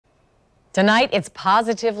Tonight, it's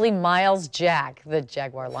Positively Miles Jack, the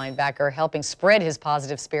Jaguar linebacker, helping spread his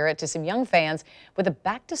positive spirit to some young fans with a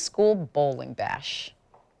back-to-school bowling bash.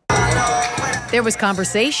 There was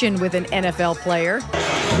conversation with an NFL player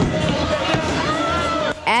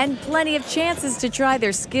and plenty of chances to try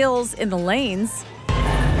their skills in the lanes.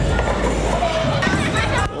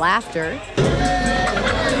 Laughter,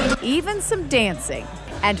 even some dancing,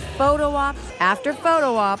 and photo op after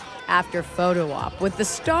photo op after photo op with the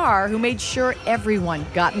star who made sure everyone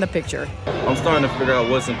got in the picture. I'm starting to figure out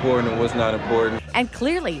what's important and what's not important. And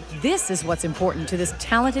clearly, this is what's important to this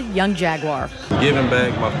talented young Jaguar. Giving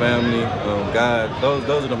back, my family, God,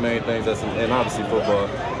 those are the main things, and obviously football,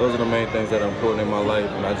 those are the main things that are important in my life.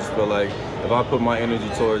 And I just feel like if I put my energy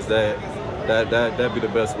towards that'd be the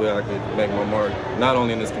best way I could make my mark, not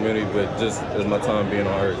only in this community, but just as my time being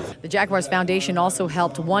on earth. The Jaguars Foundation also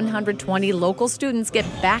helped 120 local students get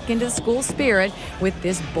back into the school spirit with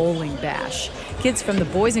this bowling bash. Kids from the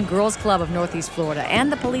Boys and Girls Club of Northeast Florida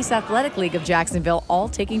and the Police Athletic League of Jacksonville all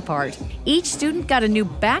taking part. Each student got a new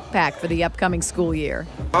backpack for the upcoming school year.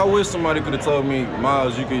 I wish somebody could have told me,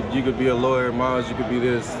 Miles, you could be a lawyer, Miles, you could be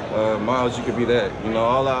this, Miles, you could be that. You know,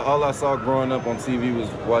 all I saw growing up on TV was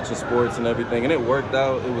watching sports and everything, and it worked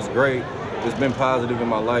out. It was great. It's been positive in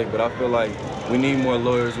my life, but I feel like we need more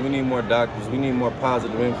lawyers, we need more doctors, we need more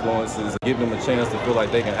positive influences. Give them a chance to feel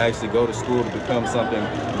like they can actually go to school to become something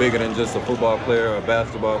bigger than just a football player or a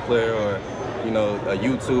basketball player or, you know, a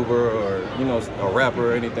YouTuber or, you know, a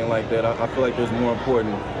rapper or anything like that. I feel like there's more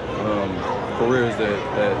important careers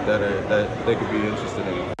that they could be interested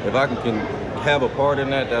in. If I can have a part in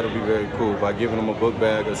that, that'll be very cool, by giving them a book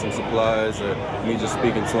bag or some supplies, or me just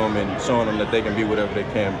speaking to them and showing them that they can be whatever they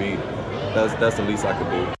can be. That's the least I could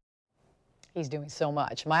do. He's doing so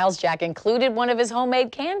much. Miles Jack included one of his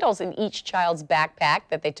homemade candles in each child's backpack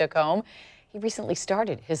that they took home. He recently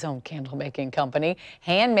started his own candle making company,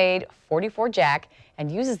 Handmade 44 Jack,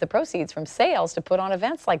 and uses the proceeds from sales to put on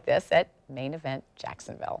events like this at Main Event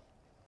Jacksonville.